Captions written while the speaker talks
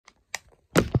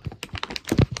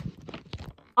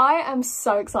I am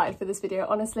so excited for this video,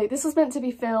 honestly. This was meant to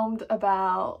be filmed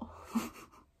about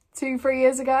 2-3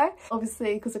 years ago.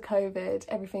 Obviously, because of COVID,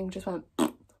 everything just went...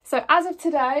 So as of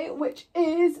today, which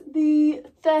is the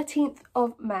 13th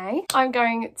of May, I'm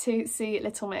going to see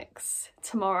Little Mix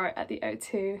tomorrow at the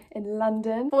O2 in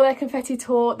London for their confetti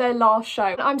tour, their last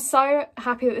show. I'm so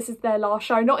happy that this is their last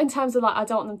show, not in terms of like, I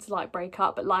don't want them to like break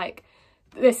up, but like,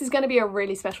 this is going to be a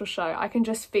really special show. I can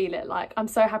just feel it. Like, I'm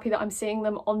so happy that I'm seeing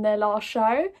them on their last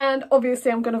show. And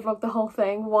obviously I'm going to vlog the whole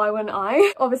thing. Why wouldn't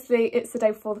I? Obviously it's the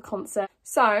day before the concert.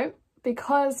 So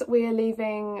because we're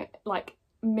leaving like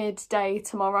midday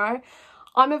tomorrow,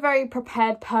 I'm a very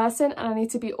prepared person and I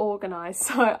need to be organised.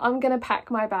 So I'm going to pack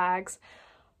my bags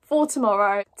for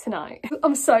tomorrow tonight.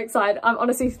 I'm so excited. I'm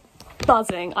honestly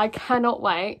buzzing. I cannot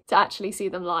wait to actually see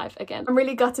them live again. I'm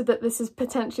really gutted that this is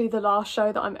potentially the last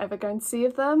show that I'm ever going to see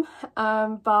of them,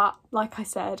 but like I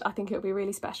said, I think it'll be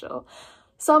really special,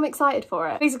 so I'm excited for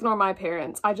it. Please ignore my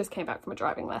appearance, I just came back from a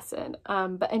driving lesson,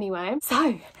 but anyway,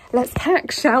 so let's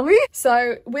pack, shall we?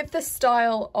 So with the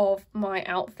style of my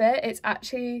outfit, it's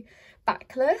actually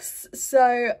backless,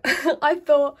 so I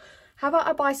thought, how about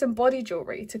I buy some body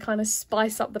jewellery to kind of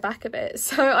spice up the back of it?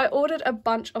 So I ordered a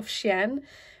bunch of Shein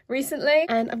recently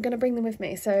and I'm gonna bring them with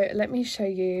me, so let me show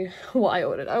you what I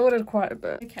ordered. I ordered quite a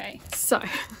bit. Okay, so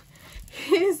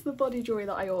here's the body jewelry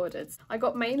that I ordered. I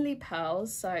got mainly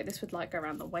pearls, so this would like go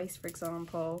around the waist, for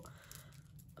example,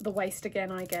 the waist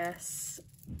again, I guess,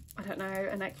 I don't know,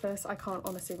 a necklace, I can't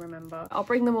honestly remember. I'll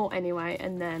bring them all anyway,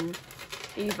 and then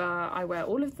either I wear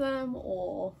all of them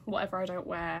or whatever I don't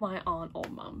wear, my aunt or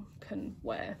mum can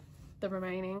wear the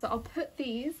remaining. So I'll put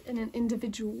these in an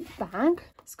individual bag.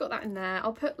 It's got that in there.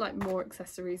 I'll put like more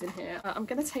accessories in here. I'm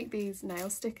gonna take these nail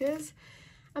stickers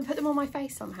and put them on my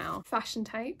face somehow. Fashion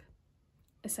tape,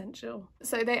 essential.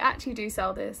 So they actually do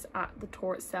sell this at the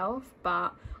tour itself,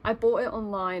 but I bought it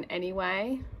online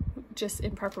anyway, just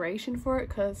in preparation for it,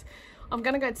 because I'm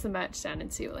gonna go to the merch stand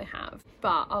and see what they have.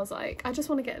 But I was like, I just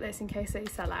want to get this in case they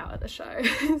sell out at the show.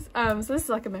 So this is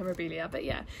like a memorabilia, but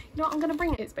yeah, you know what, I'm gonna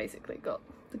bring it. It's basically got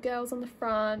the girls on the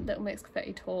front, Little Mix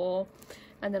confetti tour,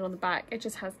 and then on the back it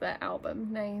just has their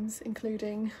album names,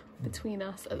 including Between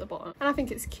Us at the bottom. And I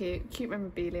think it's cute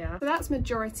memorabilia. So that's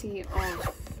majority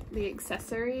of the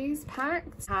accessories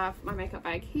packed. I have my makeup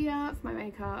bag here for my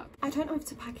makeup. I don't know if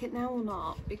to pack it now or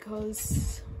not,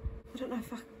 because I don't know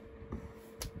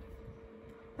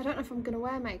if I'm gonna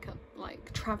wear makeup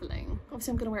like traveling.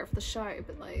 Obviously I'm gonna wear it for the show,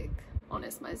 but like,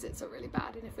 honest, my zits are really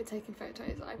bad, and if we're taking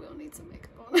photos I will need some makeup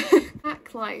on.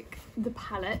 Pack like the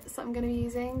palettes that I'm going to be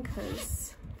using,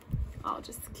 because I'll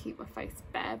just keep my face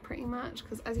bare pretty much,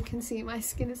 because as you can see my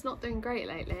skin is not doing great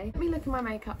lately. Let me look at my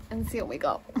makeup and see what we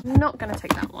got. I'm not going to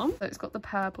take that one. So it's got the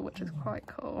purple, which is quite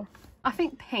cool. I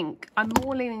think pink. I'm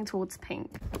more leaning towards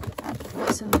pink.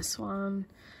 What's in this one?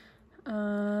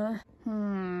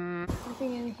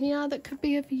 Anything in here that could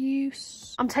be of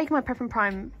use? I'm taking my Prep and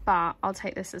Prime, but I'll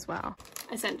take this as well.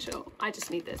 Essential. I just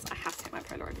need this. I have to take my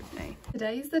Polaroid with me.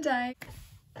 Today's the day.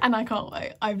 And I can't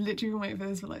wait. I've literally been waiting for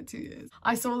this for like 2 years.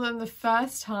 I saw them the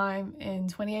first time in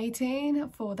 2018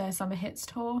 for their Summer Hits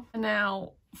tour. And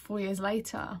now, 4 years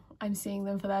later, I'm seeing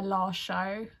them for their last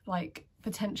show, like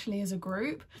potentially as a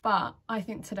group. But I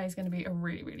think today's going to be a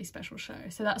really special show,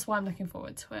 so that's why I'm looking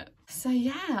forward to it. So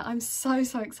yeah, I'm so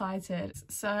excited.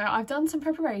 So I've done some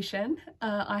preparation.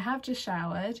 I have just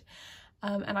showered,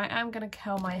 and I am going to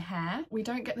curl my hair. We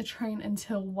don't get the train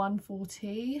until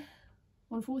 1:40.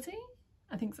 1:40?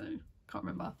 I think so, can't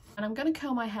remember. And I'm going to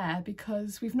curl my hair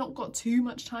because we've not got too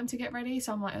much time to get ready,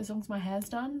 so I'm like, as long as my hair's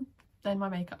done, then my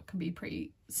makeup can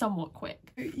be somewhat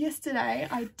quick. Yesterday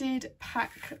I did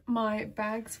pack my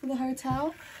bags for the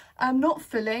hotel, not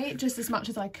fully, just as much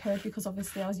as I could, because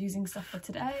obviously I was using stuff for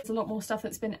today. There's a lot more stuff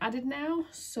that's been added now,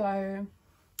 so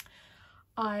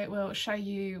I will show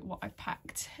you what I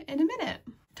packed in a minute.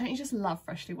 Don't you just love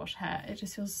freshly washed hair? It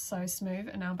just feels so smooth,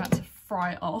 and now I'm about to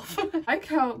fry it off. I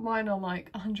curled mine on like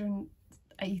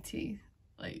 180,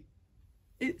 like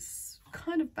it's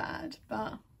kind of bad,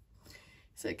 but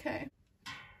it's okay.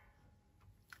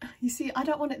 You see, I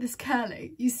don't want it this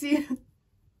curly. You see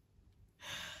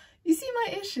my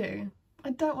issue.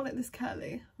 I don't want it this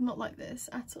curly. I'm not like this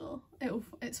at all.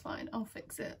 It's fine. I'll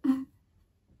fix it.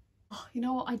 Oh, you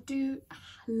know what? I do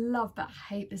love but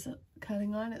hate this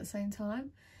curling line at the same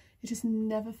time. It just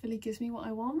never fully gives me what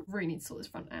I want. Really need to sort this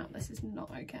front out. This is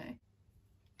not okay.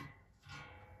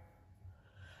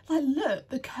 Like, look,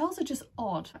 the curls are just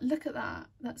odd. Look at that.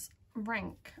 That's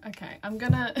rank. Okay, I'm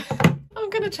gonna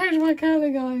change my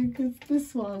curling iron, because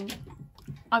this one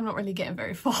I'm not really getting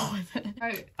very far with it.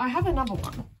 Oh, I have another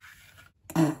one.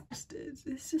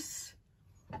 It's just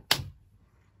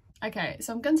Okay,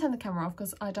 so I'm gonna turn the camera off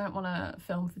because I don't want to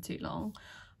film for too long.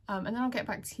 And then I'll get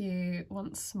back to you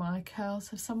once my curls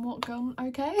have somewhat gone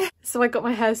okay. So I got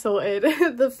my hair sorted.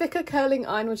 The thicker curling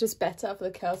iron was just better for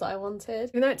the curls that I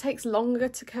wanted. Even though it takes longer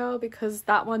to curl because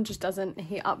that one just doesn't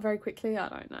heat up very quickly, I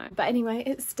don't know. But anyway,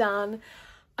 it's done.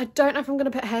 I don't know if I'm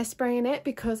going to put hairspray in it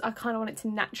because I kind of want it to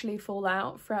naturally fall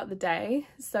out throughout the day.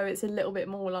 So it's a little bit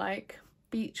more like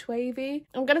beach wavy.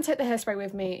 I'm going to take the hairspray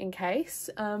with me in case,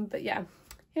 but yeah.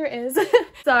 Here it is.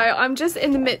 So I'm just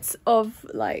in the midst of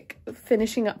like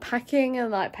finishing up packing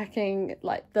and like packing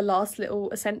like the last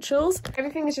little essentials.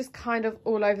 Everything is just kind of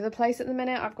all over the place at the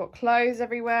minute. I've got clothes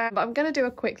everywhere, but I'm going to do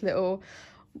a quick little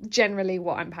generally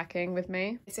what I'm packing with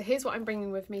me. So here's what I'm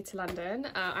bringing with me to London.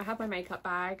 I have my makeup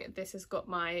bag. This has got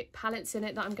my palettes in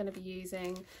it that I'm going to be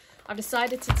using. I've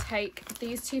decided to take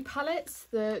these two palettes,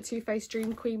 the Too Faced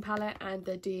Dream Queen palette and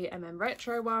the DMM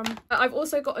Retro one. I've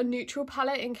also got a neutral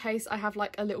palette in case I have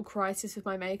like a little crisis with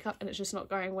my makeup and it's just not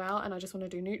going well and I just want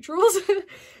to do neutrals.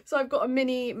 So I've got a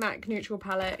mini MAC neutral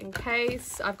palette in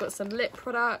case. I've got some lip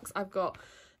products. I've got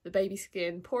the Baby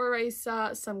Skin pore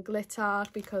eraser, some glitter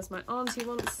because my auntie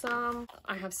wants some.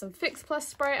 I have some Fix Plus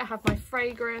spray. I have my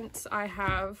fragrance. I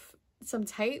have some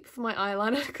tape for my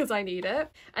eyeliner because I need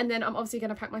it, and then I'm obviously going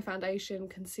to pack my foundation,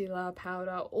 concealer,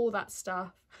 powder, all that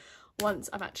stuff once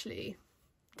I've actually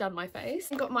done my face.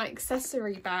 I've got my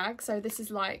accessory bag, so this is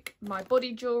like my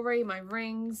body jewelry, my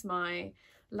rings, my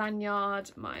lanyard,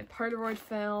 my Polaroid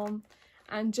film,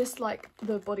 and just like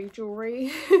the body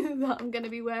jewelry that I'm going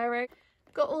to be wearing.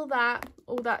 Got all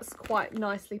that's quite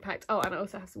nicely packed. Oh, and I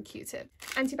also have some Q-tip.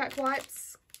 Anti-bac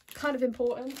wipes, kind of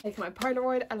important. Taking my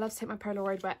Polaroid. I love to take my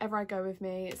Polaroid wherever I go with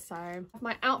me. So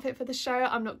my outfit for the show,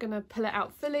 I'm not going to pull it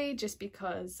out fully just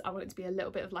because I want it to be a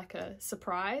little bit of like a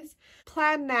surprise.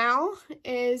 Plan now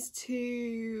is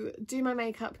to do my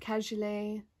makeup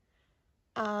casually,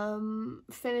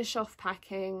 finish off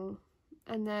packing,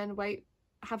 and then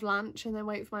have lunch and then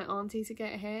wait for my auntie to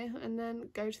get here and then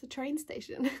go to the train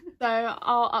station. So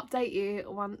I'll update you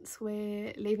once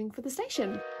we're leaving for the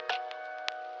station.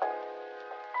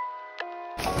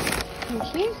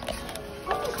 Thank you.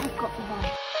 I think I've got the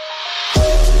right.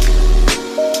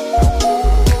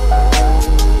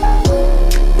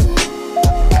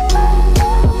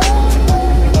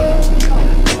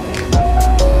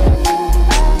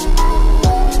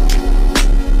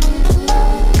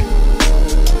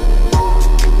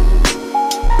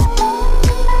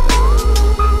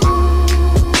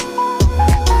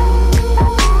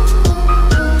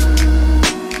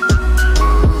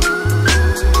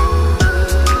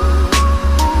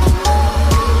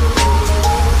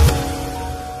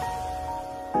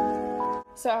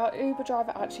 So our Uber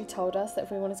driver actually told us that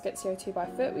if we wanted to get CO2 by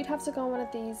foot, we'd have to go on one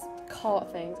of these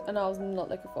cart things, and I was not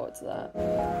looking forward to that.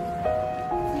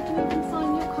 You can even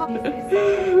sign your car.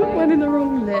 Went in the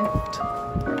wrong lift. Oh,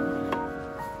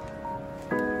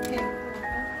 yeah,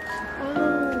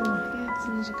 because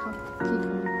you need your car key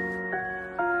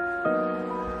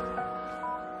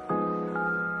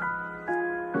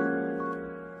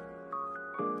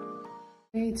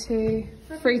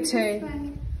card. 3,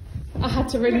 2. I had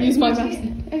to really use my mouse.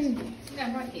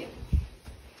 No, right here.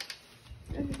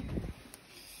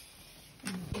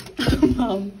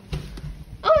 Oh,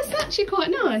 it's actually quite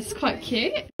nice, quite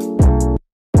cute.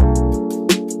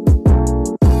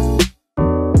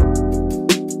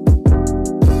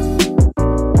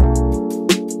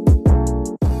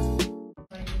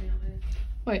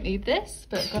 Won't need this,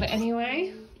 but got it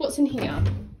anyway. What's in here?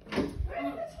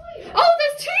 Oh,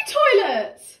 there's 2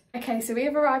 toilets! Okay, so we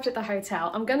have arrived at the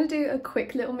hotel. I'm going to do a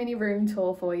quick little mini room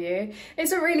tour for you.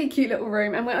 It's a really cute little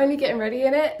room and we're only getting ready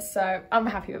in it, so I'm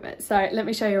happy with it. So let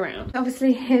me show you around.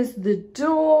 Obviously, here's the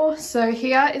door. So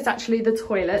here is actually the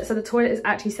toilet. So the toilet is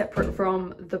actually separate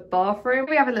from the bathroom.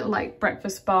 We have a little like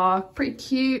breakfast bar, pretty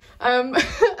cute.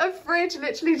 A fridge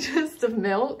literally just of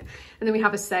milk. And then we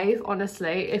have a safe.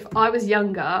 Honestly, if I was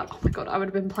younger, oh my God, I would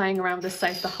have been playing around with this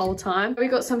safe the whole time. We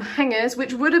got some hangers,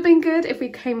 which would have been good if we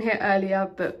came here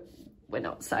earlier, but we're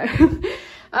not, so.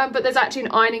 But there's actually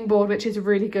an ironing board, which is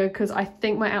really good because I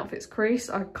think my outfit's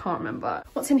creased. I can't remember.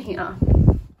 What's in here?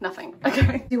 Nothing.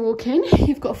 Okay. You walk in,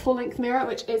 you've got a full-length mirror,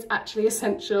 which is actually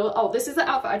essential. Oh, this is the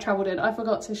outfit I travelled in. I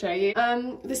forgot to show you.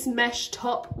 This mesh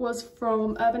top was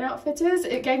from Urban Outfitters.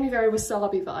 It gave me very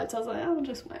wasabi vibes. I was like, oh, I'll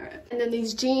just wear it. And then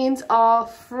these jeans are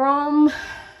from...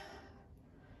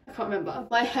 I can't remember.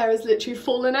 My hair is literally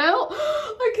falling out.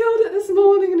 I curled it this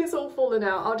morning and it's all falling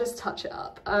out. I'll just touch it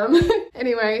up.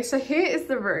 Anyway, so here is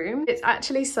the room. It's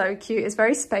actually so cute. It's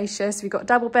very spacious. We've got a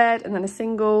double bed and then a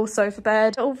single sofa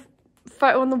bed. Little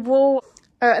photo on the wall.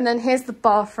 Oh, and then here's the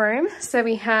bathroom. So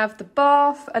we have the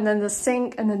bath and then the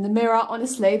sink and then the mirror.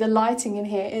 Honestly, the lighting in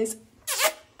here is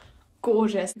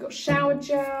gorgeous. We've got shower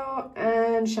gel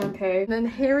and shampoo. And then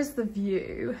here is the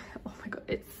view. Oh my God,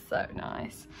 it's so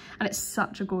nice. And it's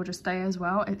such a gorgeous day as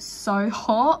well. It's so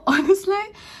hot, honestly.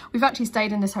 We've actually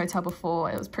stayed in this hotel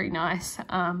before. It was pretty nice.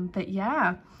 But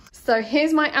yeah. So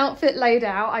here's my outfit laid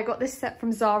out. I got this set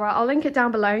from Zara. I'll link it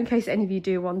down below in case any of you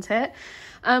do want it.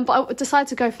 But I decided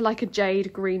to go for like a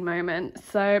jade green moment.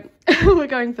 So we're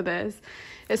going for this.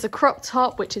 It's a crop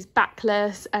top, which is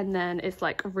backless, and then it's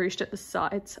like ruched at the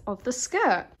sides of the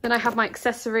skirt. Then I have my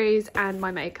accessories and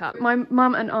my makeup. My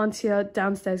mum and auntie are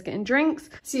downstairs getting drinks.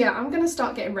 So yeah, I'm gonna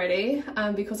start getting ready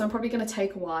because I'm probably gonna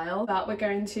take a while. But we're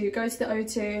going to go to the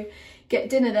O2, get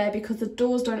dinner there because the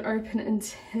doors don't open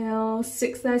until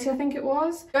 6:30, I think it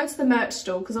was. Go to the merch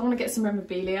store because I want to get some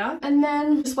memorabilia, and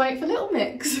then just wait for Little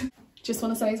Mix. Just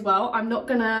want to say as well, I'm not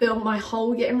gonna film my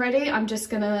whole getting ready. I'm just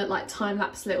gonna like time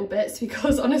lapse little bits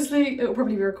because honestly, it'll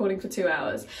probably be recording for 2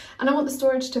 hours. And I want the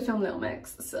storage to film Little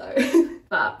Mix, so.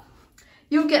 But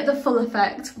you'll get the full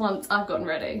effect once I've gotten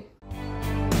ready.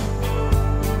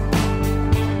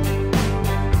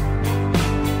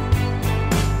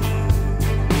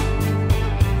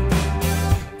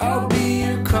 I'll be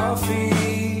your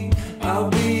coffee, I'll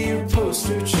be your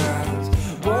poster child,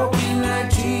 walking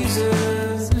like Jesus.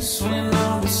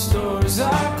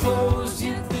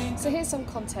 So here's some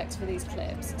context for these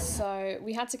clips. So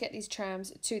we had to get these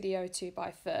trams to the O2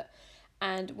 by foot,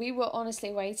 and we were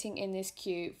honestly waiting in this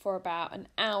queue for about an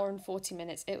hour and 40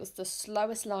 minutes. It was the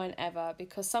slowest line ever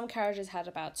because some carriages had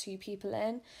about 2 people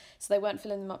in, so they weren't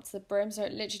filling them up to the brim, so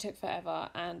it literally took forever,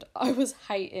 and I was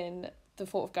hating the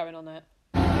thought of going on it.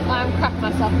 I'm cracking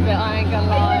myself a bit, I ain't gonna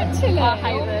lie. I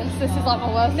hate this. This is like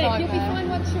my worst nightmare. You'll be fine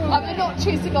once you're on. I did not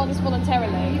choose to go on this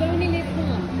voluntarily. You only live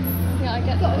once. Yeah, I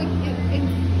get that.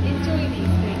 Enjoy these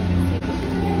things.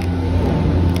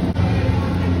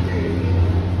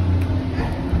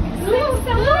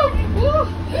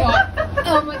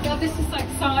 Oh my God, this is so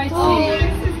exciting. Oh, this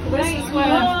is great.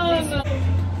 I'm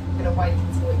gonna wait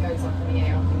until it goes up in the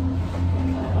air.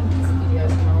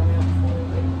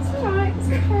 It's alright, it's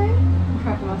okay. I'm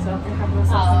cracking myself.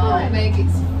 Oh, Meg,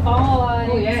 it's fine.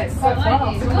 Oh yeah, it's so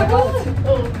fast. Oh my God.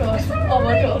 Oh gosh. Oh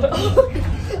my God.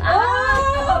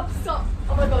 Stop.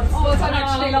 Oh my God. Oh, I don't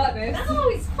actually like this. No,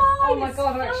 it's fine. Oh my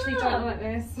God, I actually don't like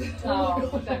this. Oh,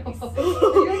 God. Are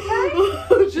you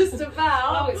okay? Just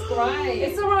about. Oh, it's great.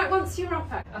 It's alright once you're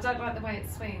up at. I don't like the way it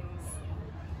swings.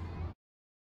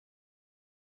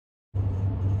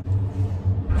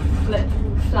 Flip,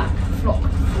 flack, flock,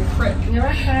 frick. You're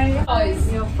okay.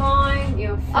 You're fine.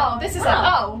 You're fine. Oh, this is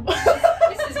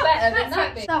this is better than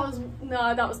that bit.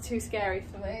 That was too scary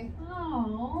for me.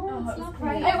 Oh, that's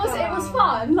lovely. It was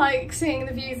fun, like seeing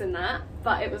the views and that,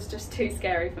 but it was just too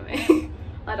scary for me.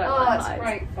 I don't like heights. It's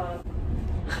great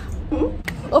fun.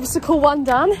 Obstacle 1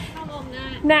 done. Come on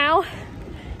now,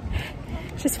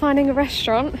 just finding a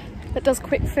restaurant that does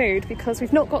quick food because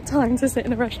we've not got time to sit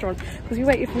in a restaurant because we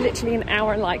waited for literally an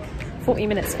hour and like 40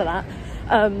 minutes for that.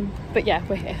 But yeah,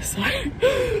 we're here, so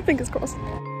fingers crossed.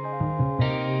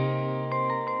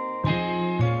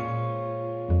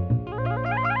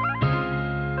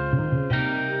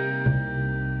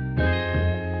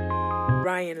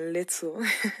 Ryan Little.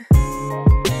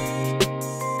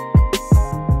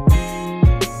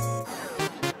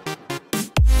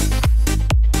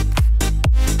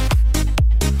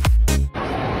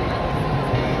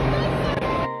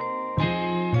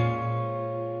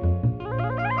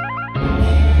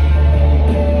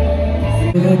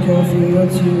 A coffee or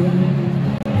two.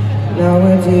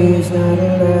 Nowadays, not a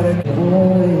lot I can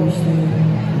always do.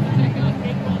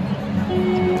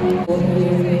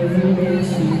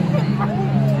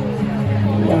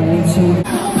 Want me to.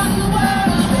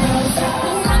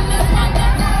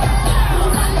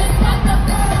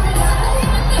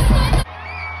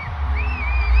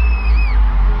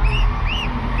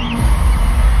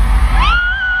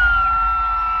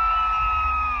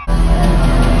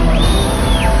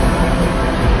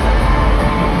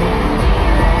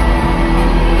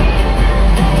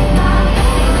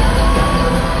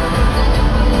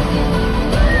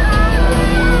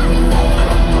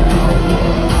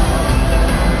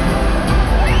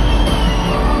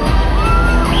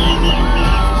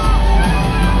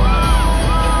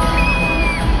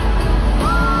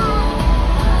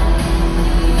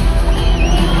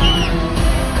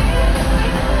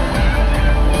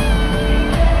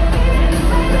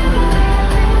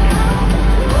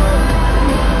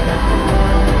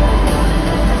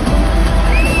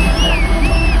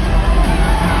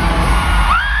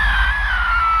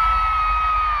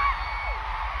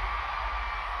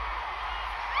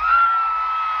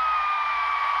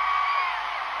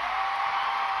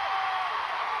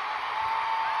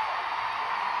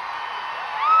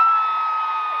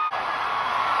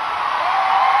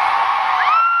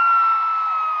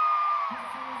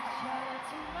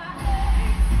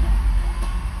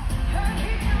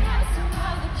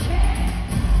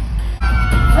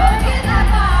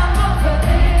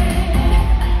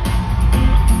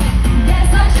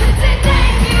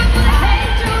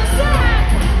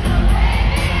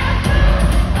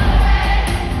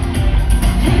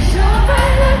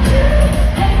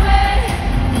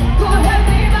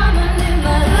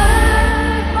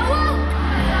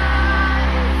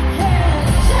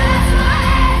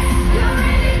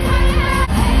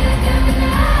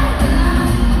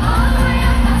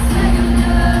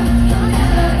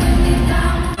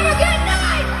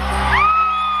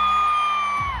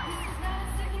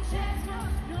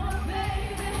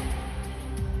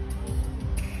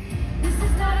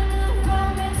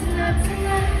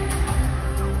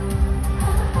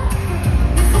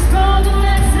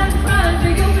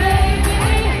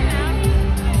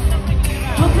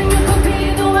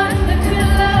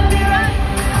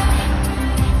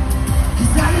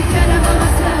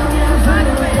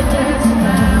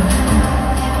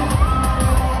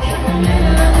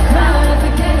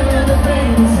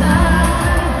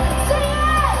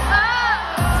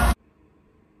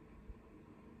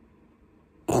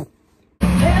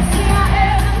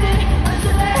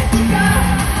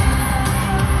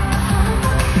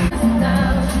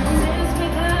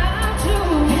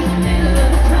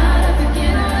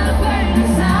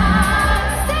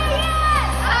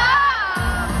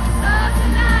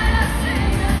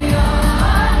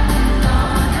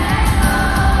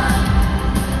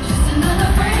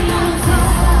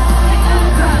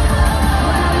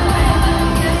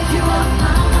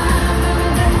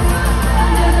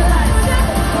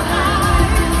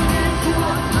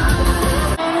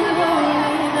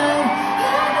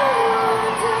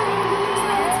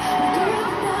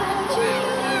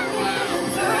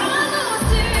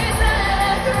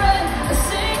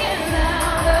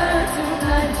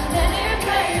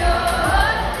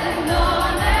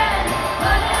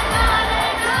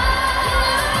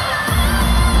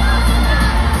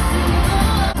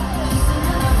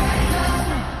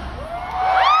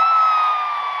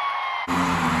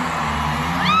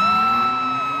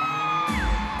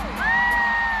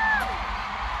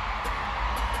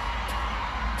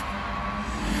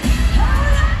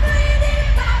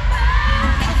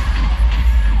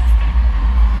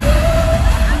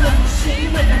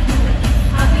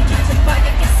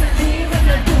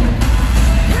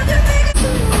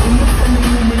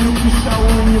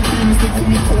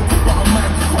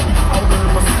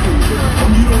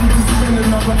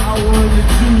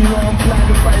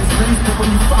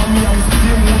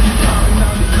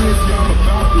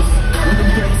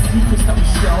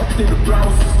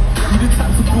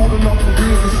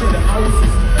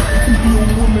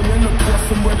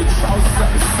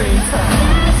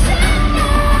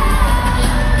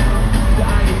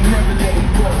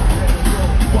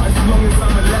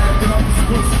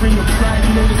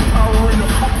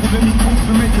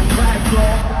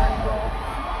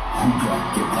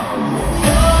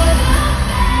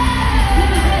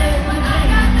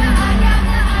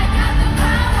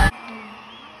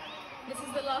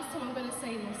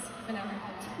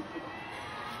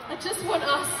 I just want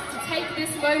us to take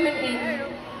this moment in,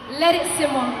 let it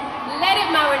simmer, let it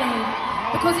marinate,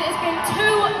 because it has been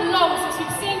too long since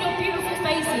we've seen your beautiful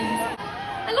faces.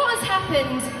 A lot has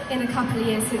happened in a couple of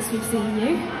years since we've seen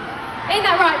you. Ain't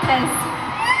that right, Pez?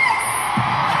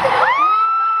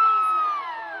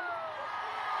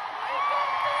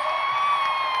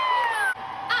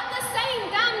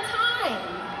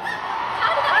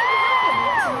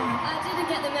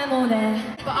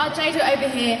 But our Jado over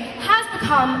here has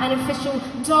become an official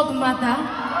dog mother.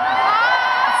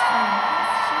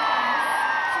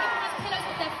 She gives pillows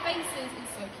with their faces.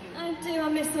 It's so cute. I do. I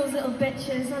miss those little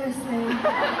bitches, honestly.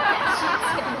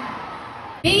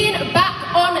 Being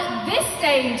back on this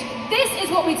stage, this is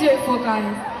what we do it for,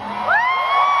 guys.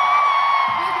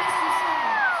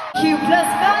 Q plus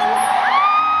fans.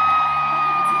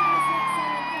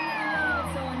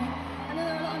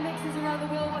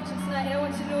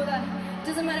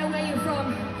 Doesn't matter where you're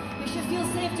from, you should feel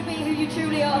safe to be who you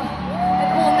truly are,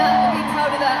 and own that and be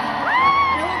proud of that.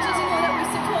 And I want you to know that we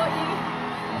support you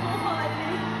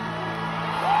wholeheartedly.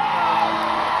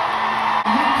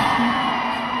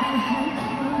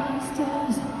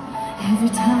 Every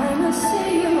time I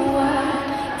say your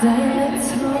word, direct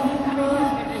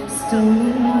home,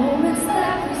 stolen moments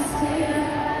that we stay.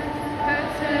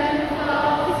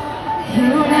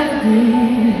 He'll never be.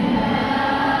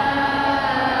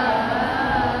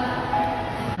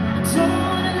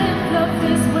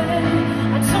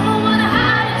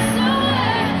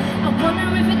 Wonder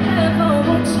if it ever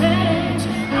will change.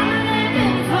 I'm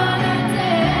living for the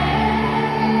day.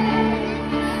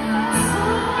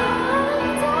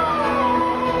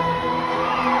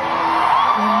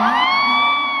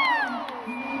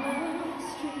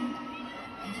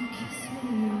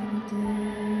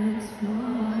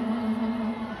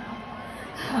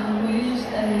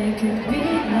 it could be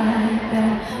like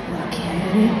that. Why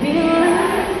can't it be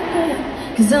like that?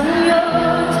 'Cause I'm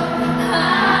yours, I'm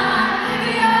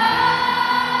yours.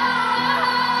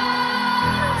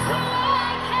 So why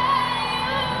can't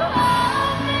you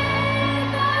hold me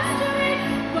close to me?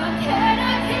 Why can't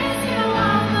I kiss you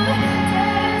on the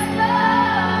deadest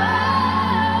love?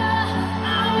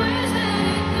 I wish that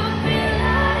it could be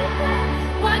like that.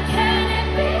 Why can't it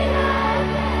be like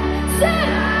that? Say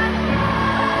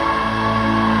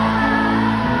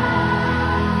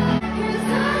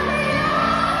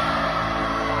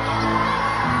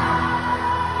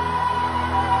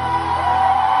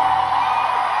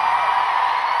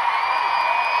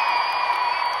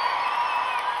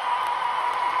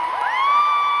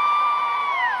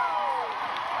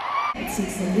It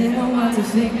takes a little while to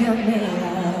figure me out.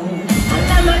 I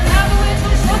let my cowboy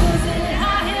with struggles in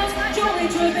high heels, jewelry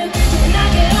driven, and I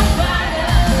get on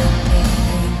fire.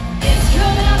 It's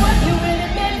true that I'm working with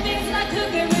it, many things that I could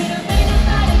get rid of, ain't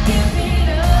nobody give me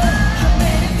up. I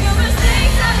made a few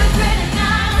mistakes, I regret it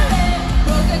now.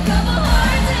 Broke a couple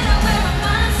hearts and I wear a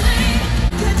mind sleeve.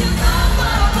 Could you come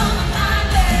up on my mind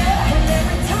there? And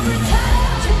every time we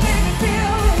touch, you make me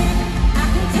feel weak. I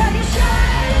can tell you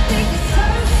shine, you think it's so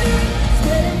sweet.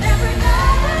 Spending every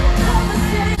night in a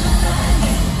conversation.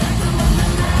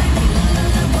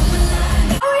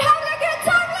 Are we having a good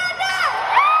time like that?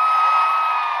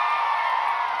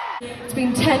 It's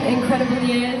been 10 incredible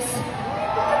years.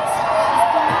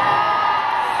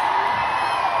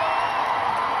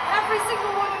 Every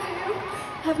single one of you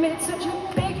have made such a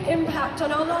big impact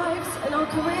on our lives and our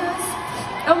careers.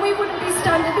 And we wouldn't be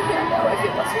standing here now if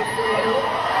it wasn't for you.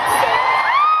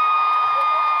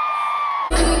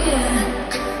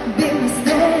 Big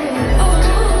mistake. Oh,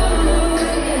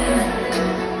 yeah.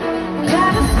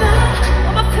 Gotta find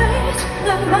my place,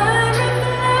 love my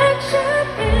reflection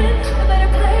in a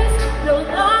better place. No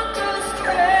longer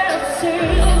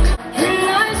stressing. And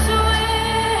I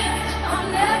swear I'm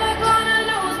never gonna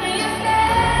lose me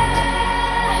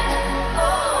again. Oh,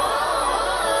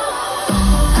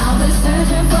 I was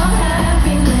searching for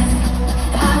happiness.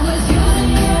 I was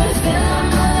using you to fill up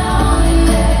my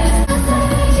loneliness. I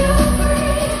set you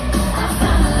free. I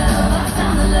found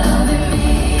the love in me.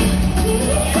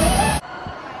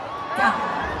 Down,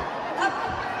 up,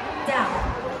 down,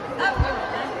 up.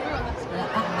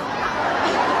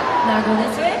 Now go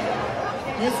this way,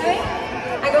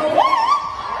 I go woo!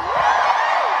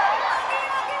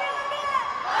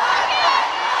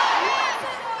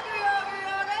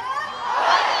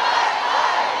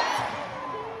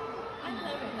 I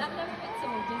love it. That never gets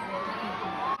old, does it?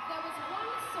 There was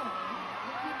one song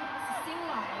that people used to sing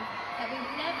live that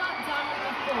we've never done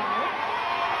before.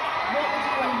 What would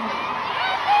you want to hear?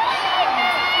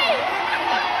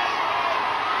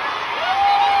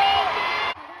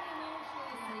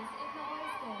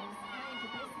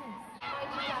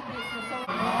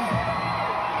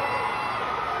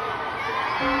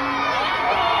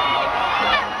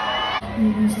 You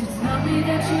used to tell me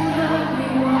that you loved me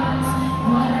once.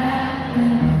 What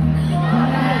happened? What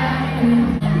happened?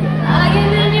 You're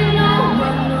lying and you know I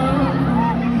know.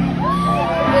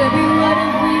 Baby, what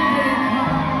have we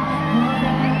become? What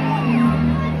happened?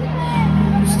 You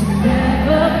used to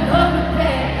never come and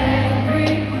be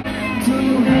angry. Do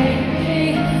you hate me?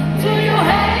 Do you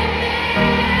hate me?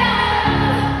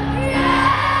 Yeah.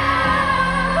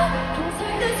 Don't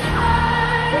take this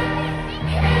high.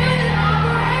 And I'm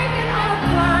breaking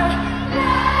apart.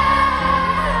 Love,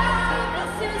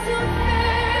 this isn't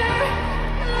fair.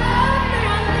 Love me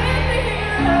or leave me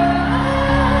here.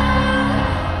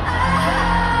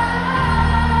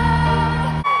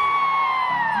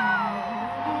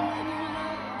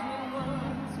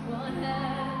 What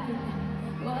happened?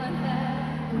 What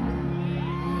happened?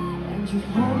 And you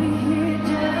hold me here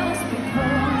just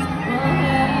because. What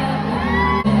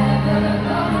happened? Never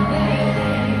gonna let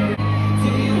it. Do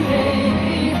you hate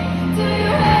me? Do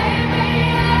you hate me?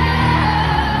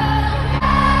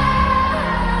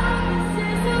 This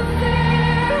isn't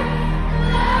fair.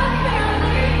 Love me or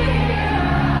leave me here.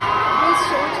 Make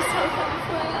sure to take up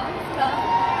before I after.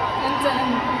 And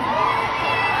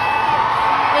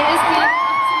it has been an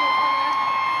absolute honour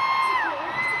to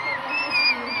work together with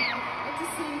you and to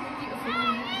see the beautiful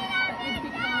woman that you've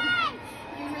become.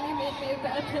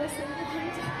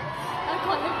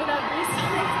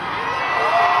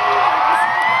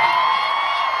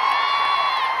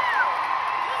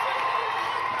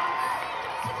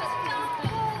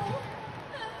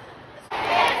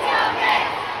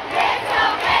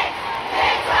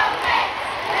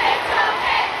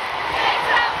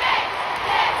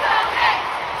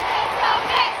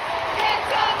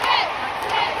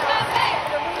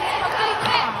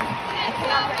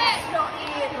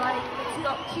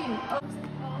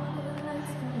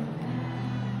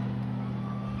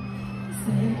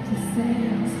 to say.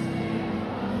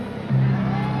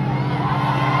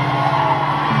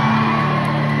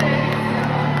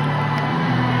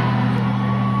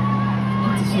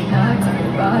 She knocks on the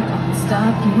rock, don't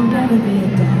stop, you will never be a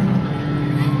dime.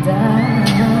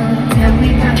 And we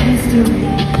got history,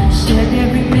 shared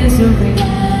every misery,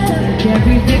 lived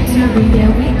every victory, yeah,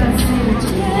 we got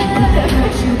synergy. That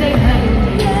hurt you, they hate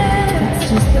me, that's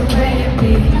just the way it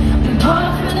be. We pour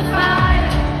through the fire,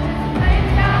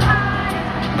 raise our high,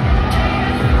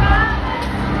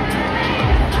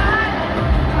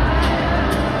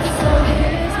 so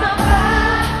here's my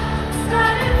vibe,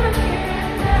 starting from here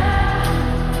and now.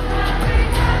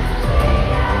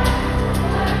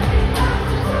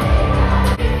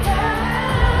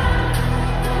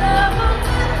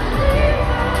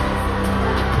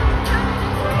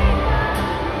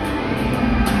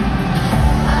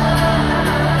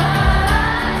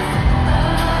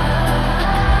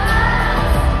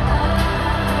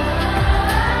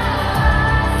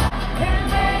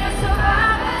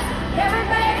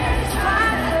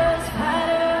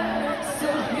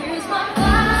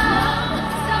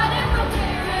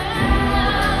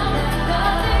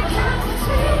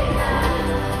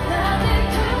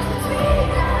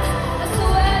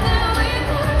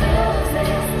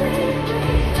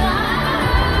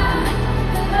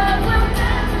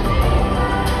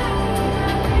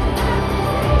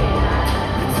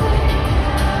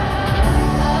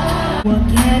 What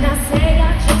can I say? I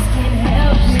just can't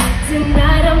help it.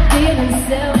 Tonight I'm feeling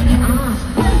selfish.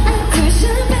 You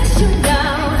should let you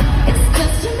know. It's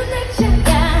just human nature,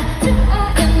 yeah. To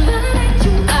eliminate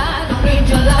you, I don't need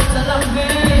your love to love me.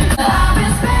 I've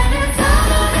been spending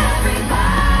time on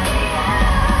everybody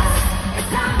else. It's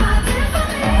time I did for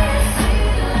me.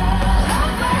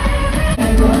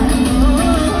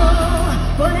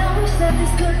 But I wish that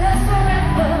this could last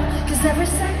forever. 'Cause every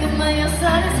second my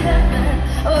outside is heaven.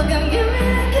 Oh, come give me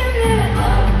that,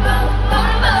 oh, oh,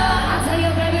 oh, oh. I tell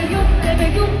you, baby, you,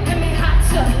 give me hot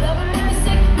stuff. Love it,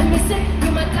 let me sick,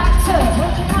 you're my doctor.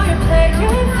 Working on your play, you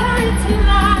ain't tired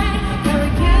tonight. Can we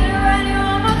get it right here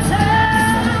on my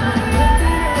time? Look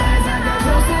through your eyes, I got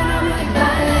rose and I'm like,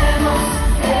 bailemos,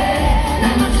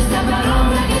 la noche está parón,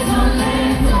 reggaeton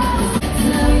lento.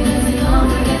 La vida es un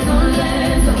reggaeton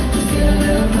lento. Just get a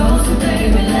little closer,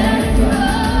 baby, let it go.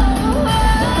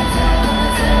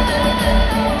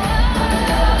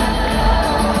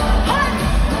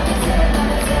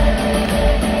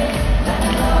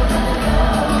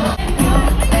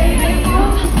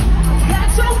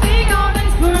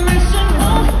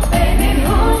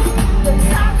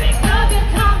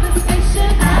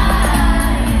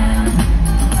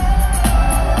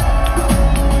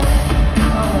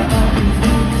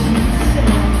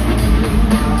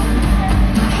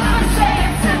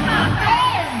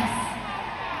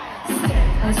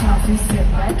 Sip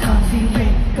like coffee,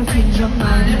 rain, go change your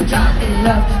mind and drop in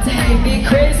love. To hate me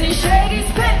crazy, shady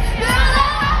spit. Girl, I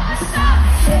wanna stop.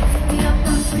 Take me up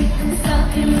on sweet and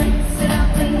salty, rinse it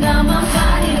up and down my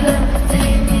body. Love to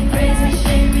hate me crazy,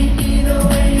 shade me either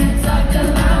way you talk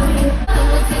about me. I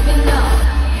won't take it now.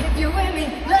 If you're with me,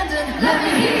 London, let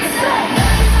me hear you say.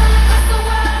 Across the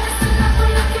world, listen up,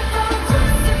 I'm looking for a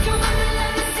twist. If you're with me,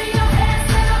 let me see your hands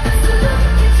set up and salute.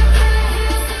 Get your killer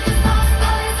heels in your soft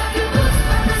bodies like you boots.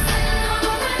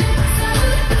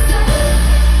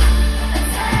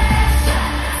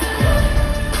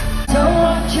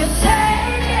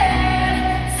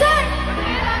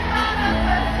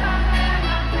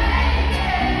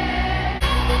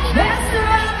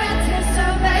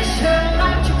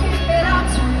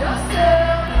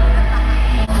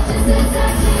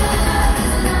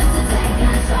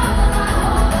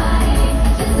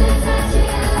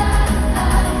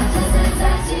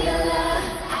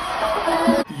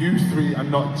 You three are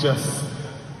not just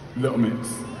Little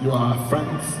Mix. You are our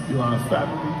friends, you are our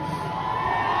family.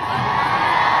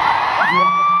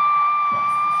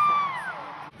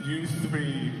 You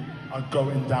three are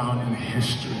going down in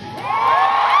history.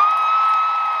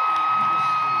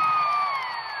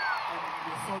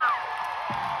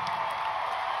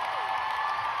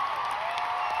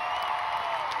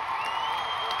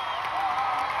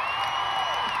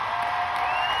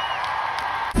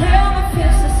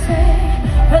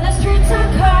 But the streets are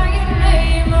calling your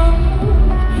name,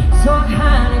 so I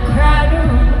kinda cried.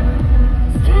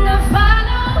 And I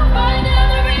follow right down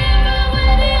the river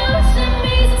where the ocean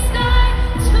meets the sky.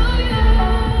 To you.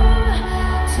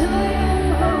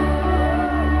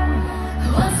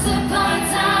 Once upon a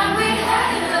time we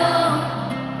had it all.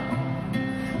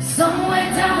 Somewhere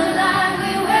down the line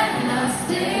we went lost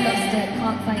it. Lost it,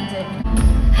 can't find it.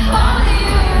 Only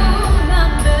you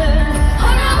remember.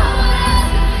 Oh no, only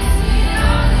you.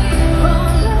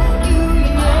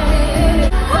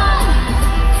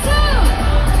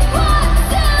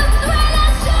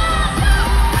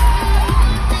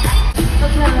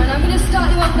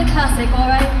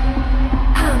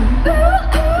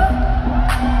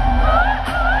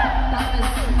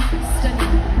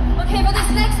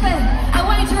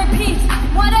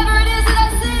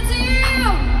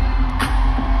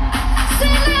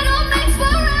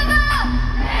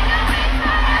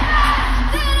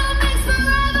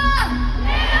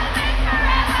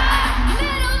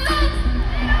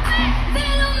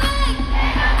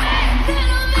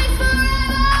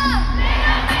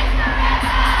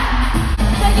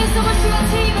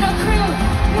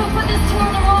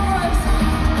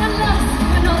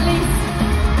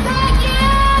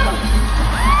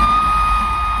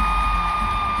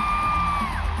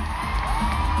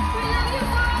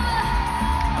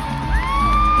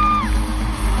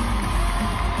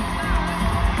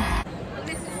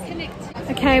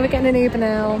 Okay, we're getting an Uber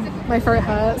now. My throat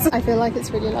hurts. I feel like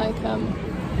it's really like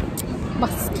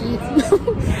musky.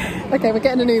 Okay, we're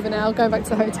getting an Uber now, going back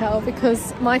to the hotel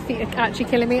because my feet are actually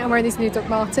killing me. I'm wearing these new Doc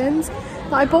Martens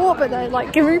that I bought, but they're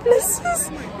like guru blisters.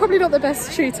 Probably not the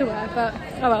best shoe to wear, but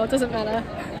oh well, it doesn't matter.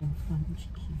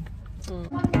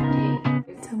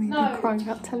 Tell me you've been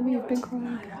crying. Tell me you've been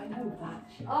crying.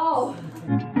 Oh.